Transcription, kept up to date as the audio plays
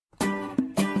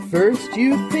First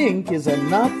You Think is a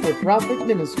not-for-profit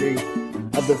ministry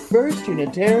of the First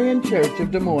Unitarian Church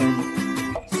of Des Moines.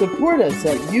 Support us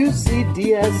at ucdsm.org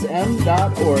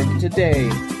today.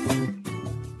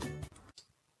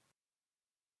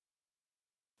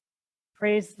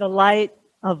 Praise the light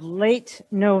of late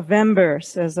November,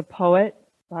 says a poet,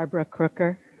 Barbara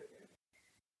Crooker.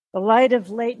 The light of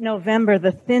late November,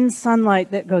 the thin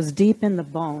sunlight that goes deep in the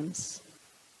bones.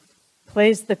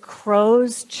 Plays the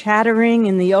crows chattering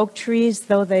in the oak trees,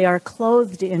 though they are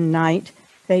clothed in night,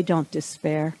 they don't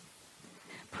despair.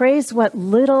 Praise what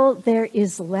little there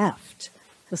is left,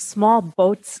 the small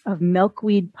boats of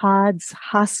milkweed pods,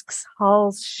 husks,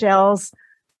 hulls, shells,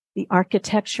 the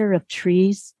architecture of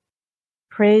trees.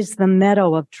 Praise the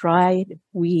meadow of dried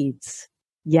weeds,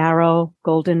 yarrow,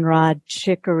 goldenrod,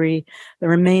 chicory, the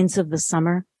remains of the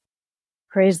summer.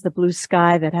 Praise the blue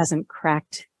sky that hasn't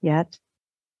cracked yet.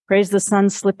 Praise the sun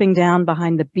slipping down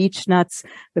behind the beech nuts,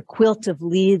 the quilt of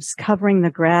leaves covering the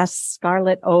grass,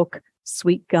 scarlet oak,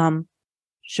 sweet gum,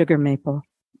 sugar maple.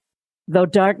 Though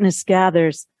darkness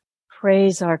gathers,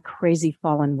 praise our crazy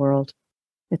fallen world.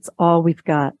 It's all we've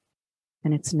got,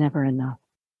 and it's never enough.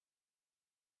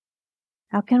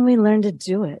 How can we learn to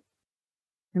do it?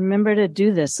 Remember to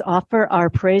do this. Offer our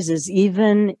praises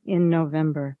even in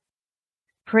November.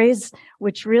 Praise,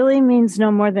 which really means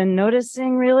no more than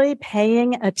noticing, really,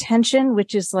 paying attention,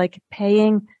 which is like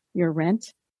paying your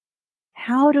rent.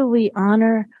 How do we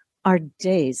honor our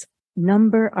days,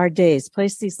 number our days,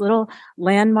 place these little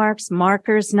landmarks,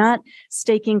 markers, not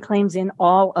staking claims in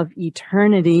all of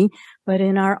eternity, but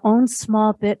in our own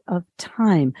small bit of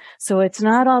time. So it's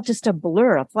not all just a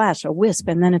blur, a flash, a wisp,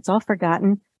 and then it's all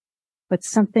forgotten, but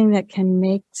something that can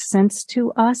make sense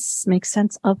to us, make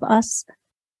sense of us,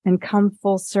 and come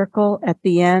full circle at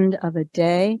the end of a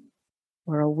day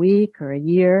or a week or a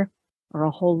year or a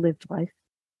whole lived life.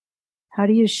 How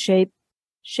do you shape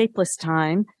shapeless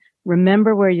time,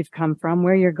 remember where you've come from,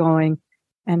 where you're going,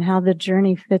 and how the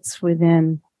journey fits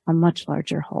within a much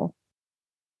larger whole?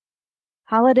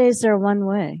 Holidays are one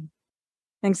way.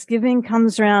 Thanksgiving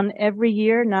comes around every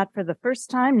year, not for the first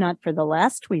time, not for the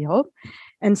last, we hope.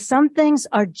 And some things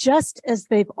are just as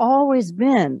they've always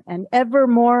been and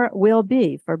evermore will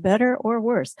be, for better or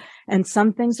worse. And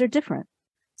some things are different.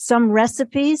 Some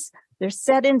recipes, they're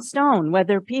set in stone,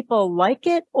 whether people like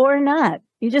it or not.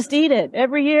 You just eat it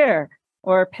every year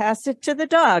or pass it to the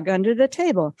dog under the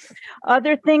table.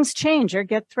 Other things change or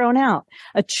get thrown out.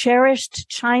 A cherished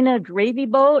China gravy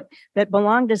boat that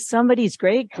belonged to somebody's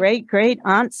great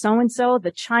aunt so-and-so,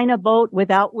 the China boat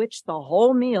without which the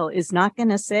whole meal is not going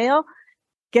to sail,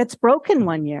 gets broken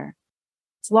one year.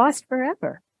 It's lost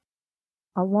forever,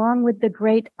 along with the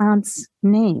great aunt's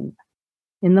name.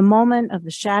 In the moment of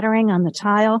the shattering on the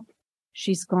tile,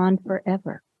 she's gone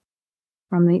forever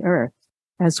from the earth,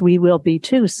 as we will be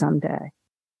too someday.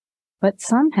 But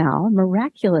somehow,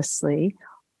 miraculously,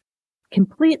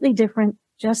 completely different,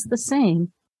 just the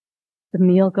same, the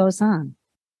meal goes on.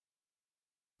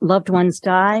 Loved ones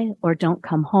die or don't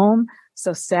come home,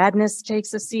 so sadness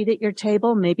takes a seat at your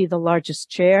table, maybe the largest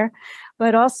chair,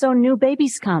 but also new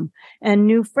babies come and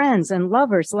new friends and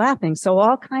lovers laughing. So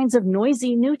all kinds of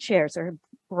noisy new chairs are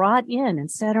brought in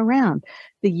and set around.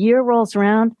 The year rolls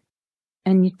around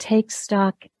and you take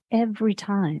stock every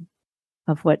time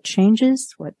of what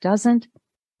changes, what doesn't,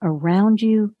 around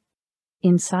you,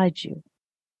 inside you.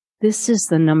 This is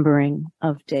the numbering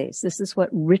of days. This is what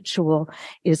ritual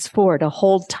is for, to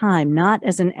hold time, not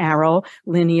as an arrow,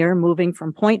 linear, moving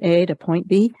from point A to point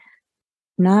B,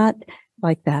 not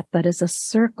like that, but as a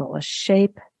circle, a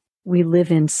shape we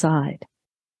live inside.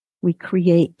 We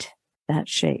create that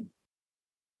shape.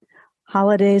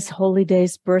 Holidays, holy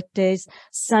days, birthdays,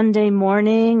 Sunday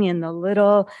morning in the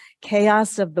little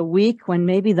chaos of the week when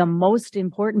maybe the most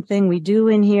important thing we do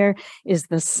in here is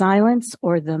the silence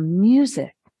or the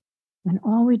music. And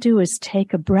all we do is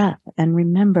take a breath and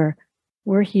remember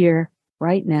we're here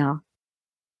right now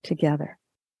together.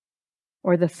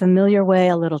 Or the familiar way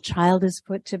a little child is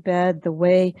put to bed, the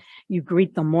way you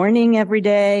greet the morning every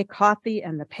day, coffee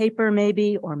and the paper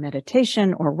maybe, or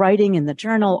meditation, or writing in the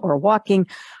journal, or walking,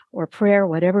 or prayer,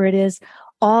 whatever it is.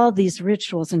 All these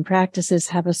rituals and practices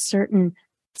have a certain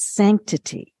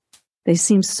sanctity. They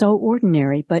seem so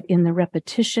ordinary, but in the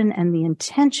repetition and the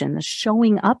intention, the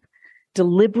showing up,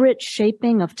 deliberate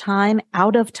shaping of time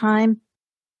out of time,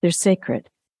 they're sacred.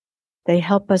 They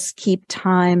help us keep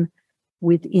time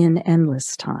within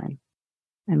endless time.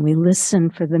 And we listen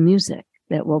for the music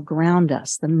that will ground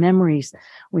us, the memories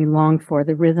we long for,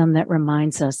 the rhythm that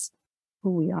reminds us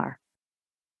who we are.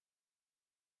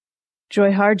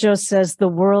 Joy Harjo says the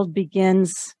world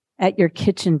begins at your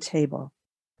kitchen table.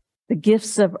 The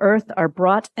gifts of earth are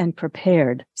brought and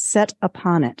prepared, set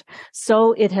upon it.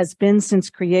 So it has been since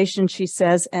creation, she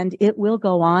says, and it will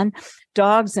go on.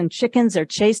 Dogs and chickens are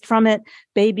chased from it,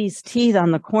 babies' teeth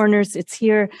on the corners. It's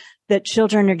here that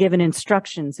children are given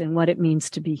instructions in what it means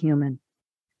to be human.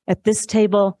 At this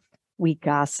table, we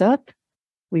gossip,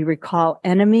 we recall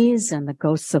enemies and the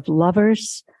ghosts of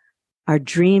lovers. Our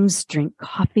dreams drink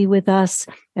coffee with us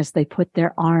as they put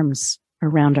their arms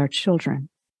around our children.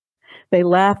 They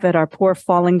laugh at our poor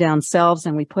falling down selves,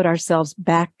 and we put ourselves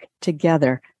back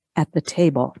together at the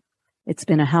table. It's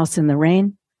been a house in the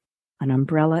rain, an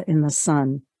umbrella in the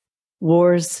sun.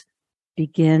 Wars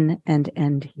begin and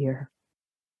end here.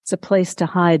 It's a place to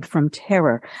hide from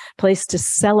terror, a place to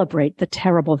celebrate the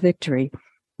terrible victory.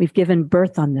 We've given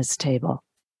birth on this table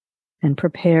and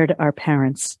prepared our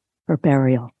parents for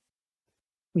burial.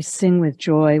 We sing with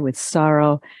joy, with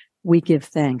sorrow. We give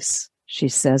thanks, she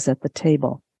says at the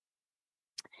table.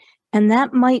 And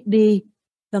that might be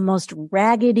the most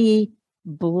raggedy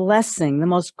blessing, the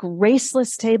most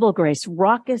graceless table grace,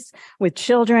 raucous with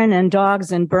children and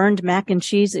dogs and burned mac and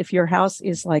cheese if your house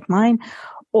is like mine,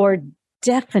 or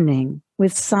deafening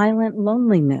with silent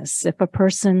loneliness if a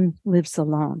person lives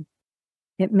alone.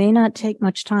 It may not take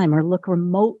much time or look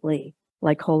remotely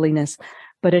like holiness,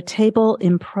 but a table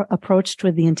approached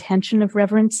with the intention of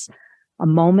reverence, a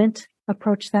moment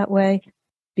approached that way,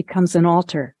 becomes an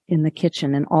altar in the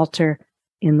kitchen, an altar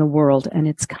in the world, and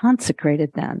it's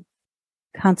consecrated then.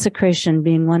 Consecration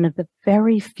being one of the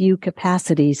very few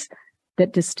capacities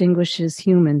that distinguishes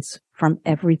humans from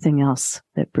everything else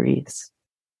that breathes.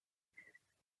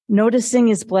 Noticing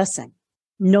is blessing.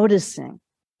 Noticing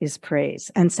is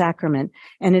praise and sacrament.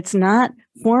 And it's not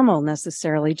formal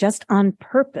necessarily, just on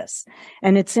purpose.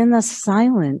 And it's in the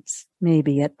silence,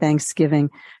 maybe at Thanksgiving,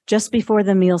 just before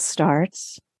the meal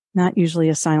starts, not usually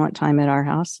a silent time at our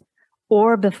house,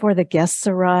 or before the guests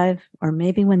arrive, or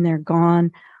maybe when they're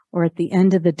gone, or at the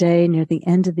end of the day, near the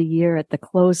end of the year, at the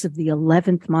close of the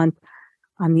 11th month,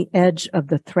 on the edge of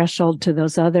the threshold to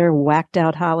those other whacked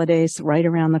out holidays right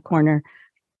around the corner.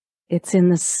 It's in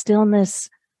the stillness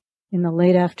in the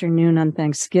late afternoon on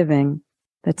Thanksgiving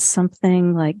that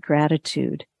something like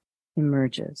gratitude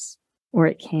emerges, or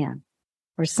it can.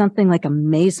 Or something like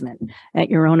amazement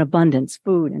at your own abundance,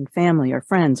 food and family or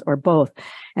friends or both,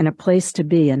 and a place to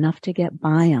be, enough to get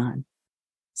by on.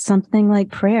 Something like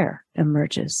prayer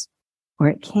emerges, or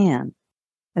it can,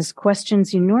 as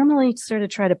questions you normally sort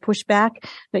of try to push back,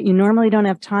 that you normally don't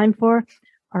have time for,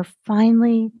 are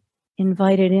finally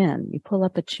invited in. You pull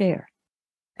up a chair,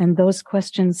 and those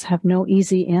questions have no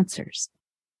easy answers.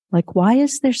 Like, why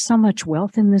is there so much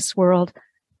wealth in this world,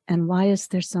 and why is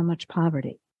there so much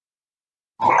poverty?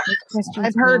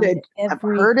 I've heard it. I've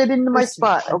heard it into my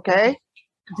spot, okay?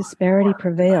 Disparity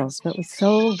prevails, but we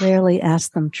so rarely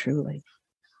ask them truly.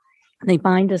 They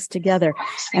bind us together,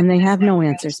 and they have no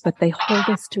answers, but they hold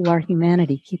us to our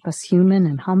humanity, keep us human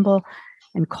and humble,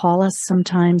 and call us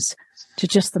sometimes to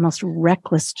just the most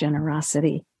reckless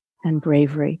generosity and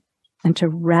bravery, and to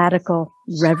radical,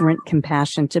 reverent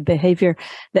compassion, to behavior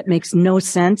that makes no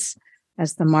sense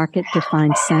as the market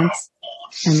defines sense,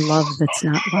 and love that's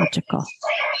not logical.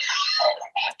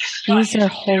 These are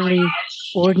holy,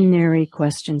 ordinary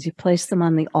questions. You place them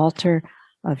on the altar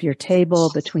of your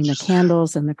table between the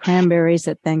candles and the cranberries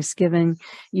at Thanksgiving.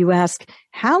 You ask,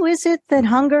 how is it that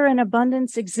hunger and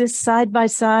abundance exist side by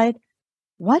side?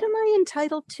 What am I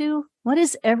entitled to? What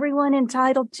is everyone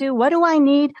entitled to? What do I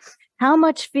need? How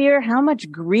much fear, how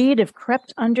much greed have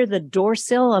crept under the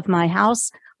doorsill of my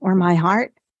house or my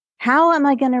heart? How am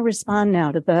I going to respond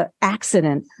now to the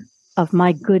accident of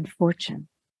my good fortune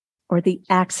or the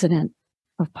accident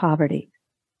of poverty?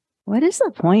 What is the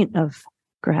point of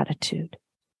gratitude?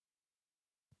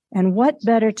 And what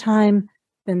better time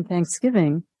than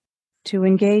Thanksgiving to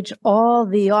engage all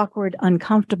the awkward,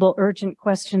 uncomfortable, urgent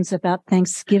questions about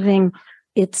Thanksgiving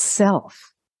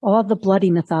itself, all the bloody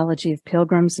mythology of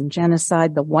pilgrims and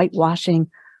genocide, the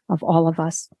whitewashing of all of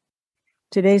us.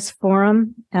 Today's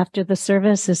forum after the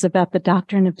service is about the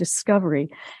doctrine of discovery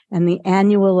and the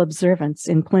annual observance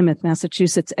in Plymouth,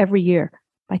 Massachusetts, every year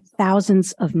by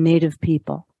thousands of Native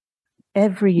people.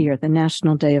 Every year, the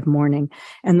National Day of Mourning.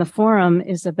 And the forum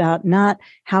is about not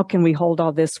how can we hold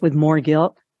all this with more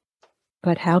guilt,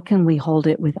 but how can we hold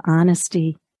it with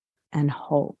honesty and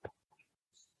hope.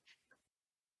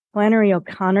 Flannery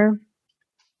O'Connor,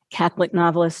 Catholic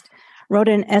novelist, wrote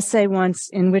an essay once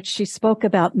in which she spoke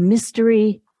about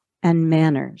mystery and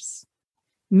manners.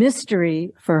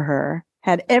 Mystery for her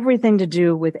had everything to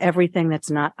do with everything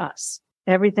that's not us,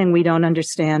 everything we don't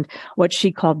understand, what she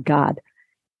called God.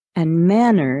 And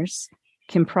manners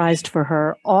comprised for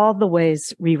her all the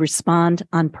ways we respond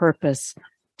on purpose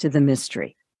to the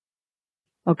mystery.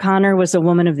 O'Connor was a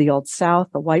woman of the Old South,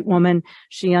 a white woman.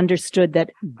 She understood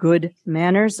that good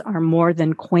manners are more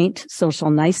than quaint social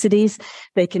niceties.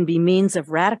 They can be means of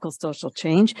radical social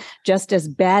change, just as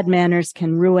bad manners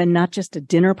can ruin not just a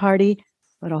dinner party,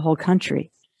 but a whole country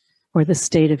or the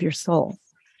state of your soul.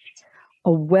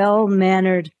 A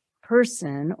well-mannered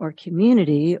person or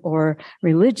community or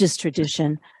religious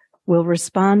tradition will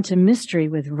respond to mystery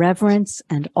with reverence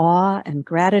and awe and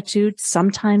gratitude,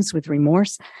 sometimes with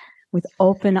remorse, with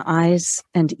open eyes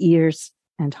and ears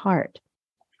and heart.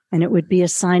 And it would be a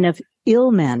sign of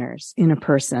ill manners in a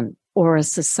person or a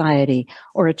society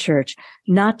or a church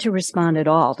not to respond at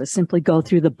all, to simply go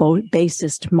through the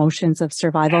basest motions of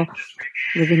survival,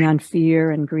 living on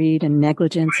fear and greed and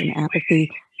negligence and apathy,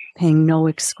 paying no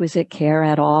exquisite care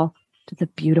at all to the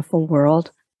beautiful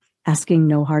world, asking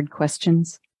no hard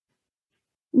questions.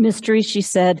 Mystery, she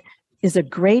said, is a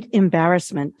great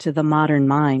embarrassment to the modern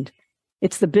mind.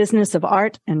 It's the business of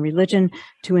art and religion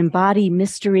to embody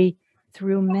mystery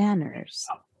through manners,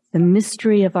 the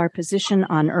mystery of our position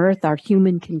on earth, our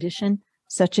human condition,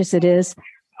 such as it is,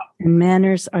 and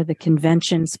manners are the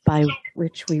conventions by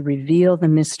which we reveal the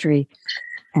mystery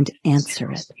and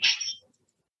answer it.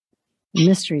 The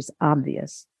mystery is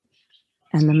obvious,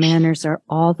 and the manners are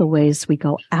all the ways we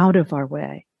go out of our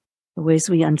way, the ways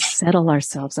we unsettle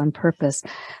ourselves on purpose,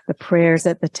 the prayers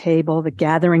at the table, the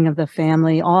gathering of the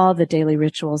family, all the daily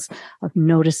rituals of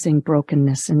noticing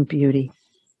brokenness and beauty.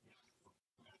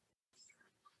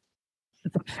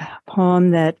 The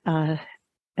poem that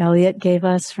Elliot gave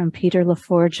us from Peter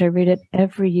LaForge, I read it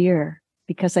every year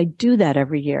because I do that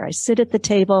every year. I sit at the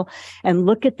table and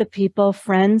look at the people,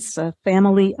 friends, a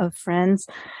family of friends,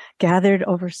 gathered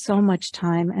over so much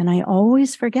time, and I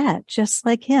always forget, just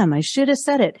like him. I should have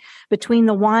said it, between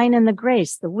the wine and the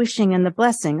grace, the wishing and the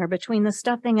blessing, or between the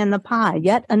stuffing and the pie.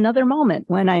 Yet another moment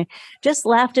when I just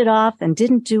laughed it off and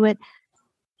didn't do it.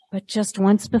 But just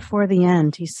once before the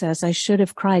end, he says, I should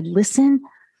have cried, listen,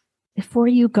 before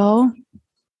you go,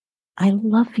 I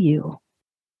love you.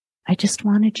 I just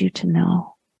wanted you to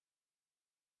know.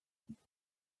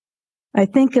 I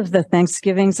think of the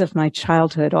Thanksgivings of my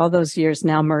childhood, all those years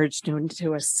now merged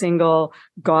into a single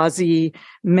gauzy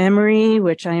memory,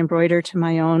 which I embroider to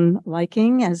my own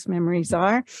liking, as memories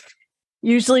are.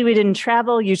 Usually we didn't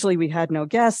travel. Usually we had no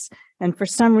guests. And for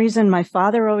some reason, my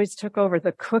father always took over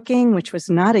the cooking, which was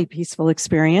not a peaceful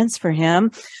experience for him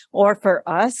or for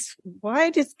us. Why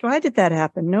did that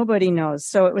happen? Nobody knows.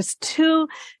 So it was 2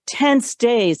 tense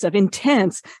days of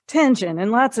intense tension and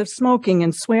lots of smoking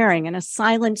and swearing and a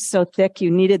silence so thick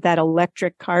you needed that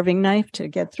electric carving knife to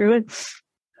get through it.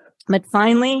 But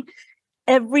finally,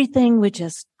 everything would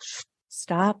just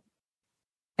stop.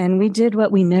 And we did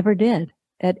what we never did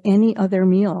at any other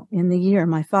meal in the year.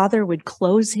 My father would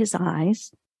close his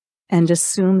eyes and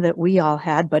assume that we all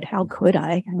had, but how could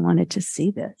I? I wanted to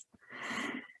see this.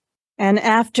 And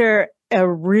after a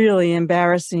really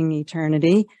embarrassing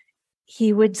eternity,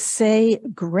 he would say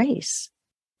grace.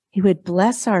 He would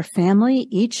bless our family,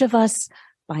 each of us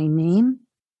by name,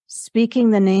 speaking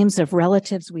the names of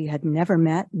relatives we had never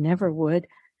met, never would.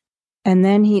 And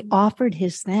then he offered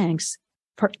his thanks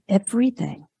for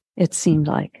everything, it seemed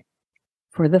like.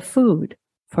 For the food,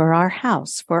 for our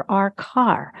house, for our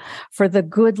car, for the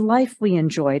good life we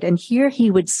enjoyed. And here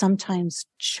he would sometimes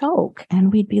choke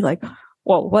and we'd be like,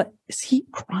 well, what is he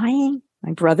crying?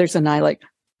 My brothers and I like,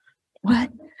 what?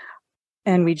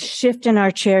 And we'd shift in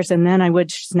our chairs and then I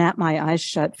would snap my eyes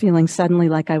shut, feeling suddenly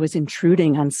like I was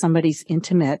intruding on somebody's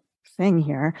intimate thing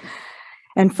here.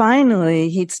 And finally,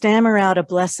 he'd stammer out a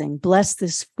blessing, bless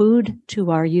this food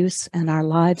to our use and our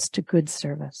lives to good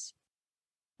service.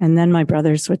 And then my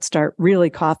brothers would start really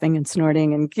coughing and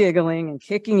snorting and giggling and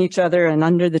kicking each other and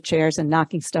under the chairs and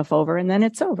knocking stuff over. And then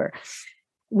it's over.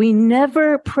 We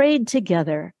never prayed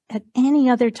together at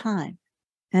any other time.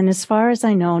 And as far as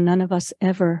I know, none of us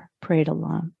ever prayed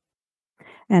alone.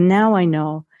 And now I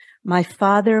know my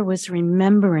father was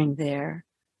remembering there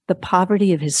the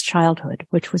poverty of his childhood,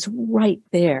 which was right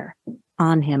there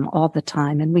on him all the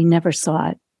time. And we never saw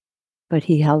it, but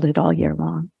he held it all year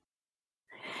long.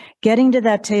 Getting to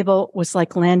that table was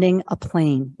like landing a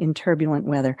plane in turbulent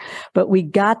weather, but we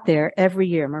got there every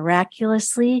year.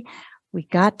 Miraculously, we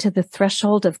got to the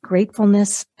threshold of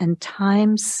gratefulness and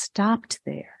time stopped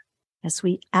there as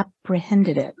we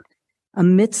apprehended it.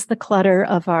 Amidst the clutter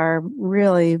of our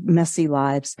really messy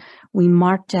lives, we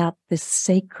marked out this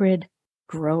sacred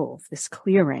grove, this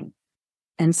clearing.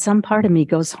 And some part of me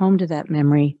goes home to that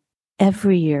memory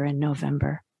every year in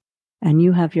November. And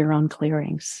you have your own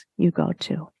clearings. You go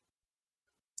too.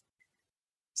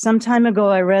 Some time ago,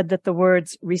 I read that the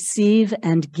words receive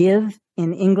and give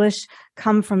in English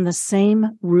come from the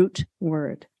same root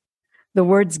word. The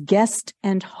words guest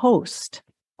and host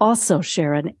also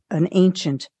share an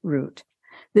ancient root.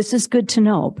 This is good to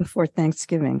know before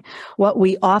Thanksgiving. What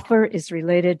we offer is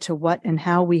related to what and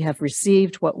how we have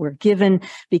received. What we're given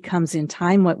becomes in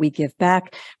time what we give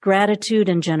back. Gratitude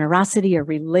and generosity are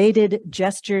related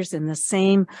gestures in the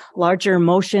same larger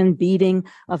motion beating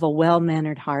of a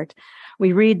well-mannered heart.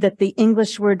 We read that the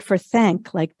English word for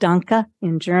thank, like danke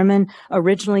in German,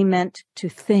 originally meant to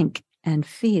think and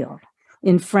feel.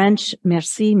 In French,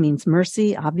 merci means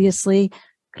mercy, obviously.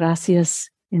 Gracias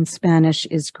in Spanish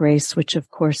is grace, which of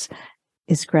course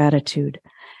is gratitude.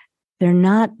 They're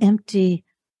not empty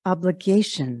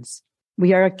obligations.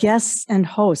 We are guests and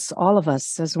hosts, all of us,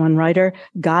 says one writer,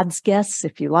 God's guests,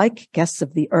 if you like, guests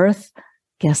of the earth,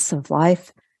 guests of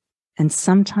life. And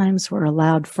sometimes we're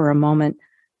allowed for a moment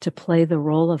to play the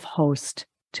role of host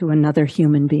to another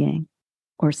human being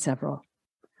or several,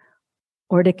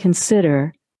 or to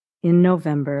consider in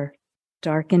November,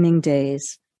 darkening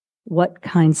days, what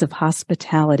kinds of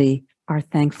hospitality our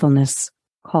thankfulness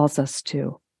calls us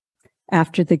to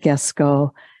after the guests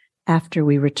go, after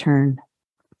we return.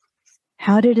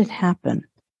 How did it happen?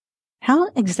 How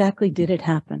exactly did it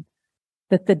happen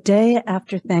that the day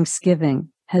after Thanksgiving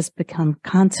has become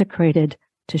consecrated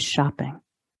to shopping?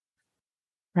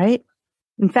 Right?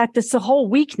 In fact, it's a whole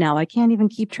week now. I can't even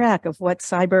keep track of what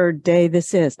Cyber Day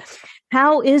this is.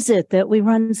 How is it that we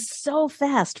run so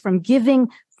fast from giving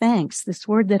thanks, this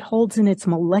word that holds in its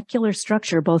molecular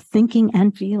structure both thinking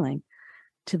and feeling,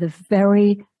 to the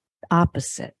very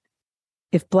opposite?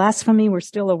 If blasphemy were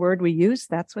still a word we use,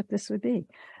 that's what this would be.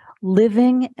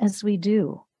 Living as we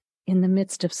do in the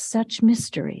midst of such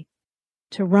mystery,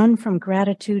 to run from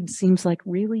gratitude seems like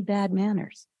really bad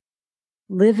manners.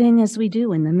 Living as we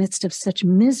do in the midst of such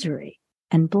misery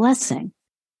and blessing,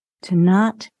 to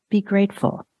not be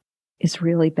grateful is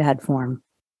really bad form.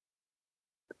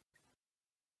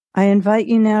 I invite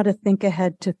you now to think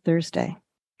ahead to Thursday,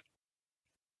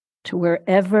 to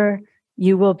wherever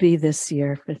you will be this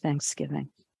year for Thanksgiving.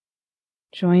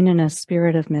 Join in a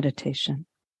spirit of meditation.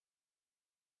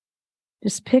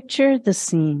 Just picture the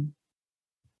scene.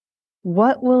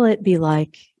 What will it be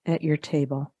like at your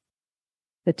table?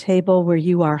 The table where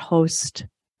you are host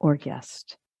or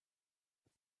guest.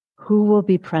 Who will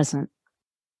be present?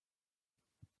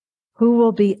 Who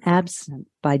will be absent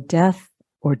by death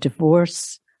or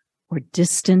divorce or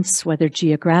distance, whether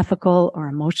geographical or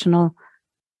emotional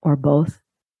or both?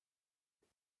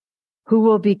 Who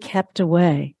will be kept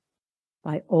away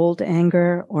by old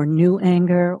anger or new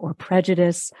anger or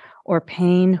prejudice or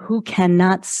pain? Who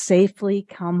cannot safely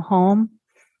come home?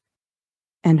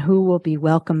 And who will be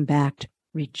welcomed back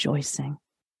rejoicing?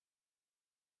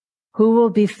 Who will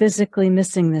be physically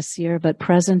missing this year, but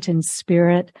present in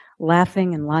spirit,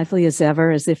 laughing and lively as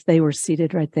ever, as if they were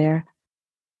seated right there?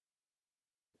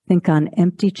 Think on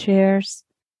empty chairs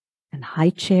and high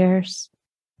chairs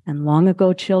and long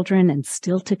ago children and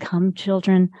still to come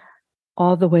children,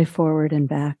 all the way forward and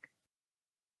back.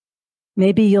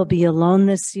 Maybe you'll be alone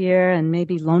this year and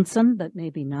maybe lonesome, but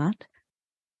maybe not.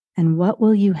 And what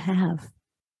will you have?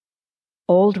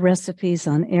 Old recipes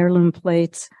on heirloom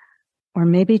plates, or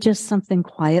maybe just something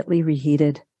quietly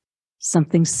reheated,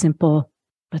 something simple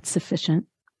but sufficient.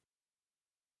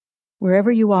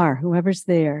 Wherever you are, whoever's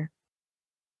there,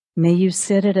 may you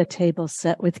sit at a table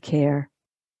set with care.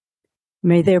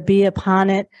 May there be upon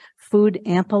it food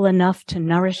ample enough to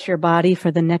nourish your body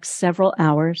for the next several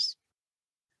hours.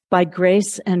 By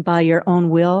grace and by your own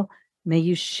will, may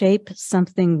you shape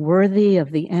something worthy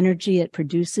of the energy it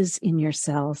produces in your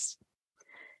cells.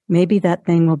 Maybe that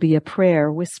thing will be a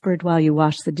prayer whispered while you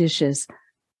wash the dishes,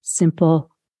 simple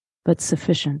but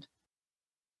sufficient.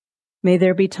 May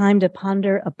there be time to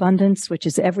ponder abundance, which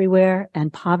is everywhere,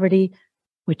 and poverty,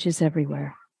 which is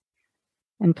everywhere.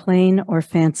 And plain or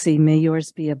fancy, may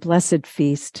yours be a blessed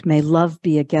feast. May love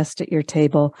be a guest at your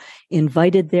table,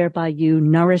 invited there by you,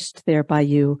 nourished there by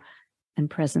you, and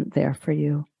present there for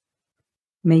you.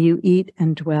 May you eat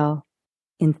and dwell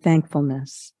in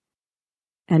thankfulness,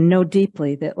 and know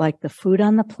deeply that like the food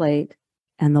on the plate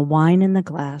and the wine in the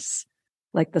glass,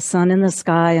 like the sun in the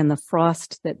sky and the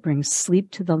frost that brings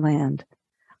sleep to the land,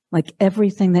 like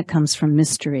everything that comes from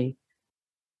mystery,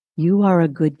 you are a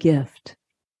good gift,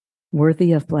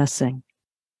 worthy of blessing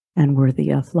and worthy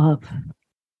of love.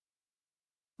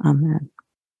 Amen.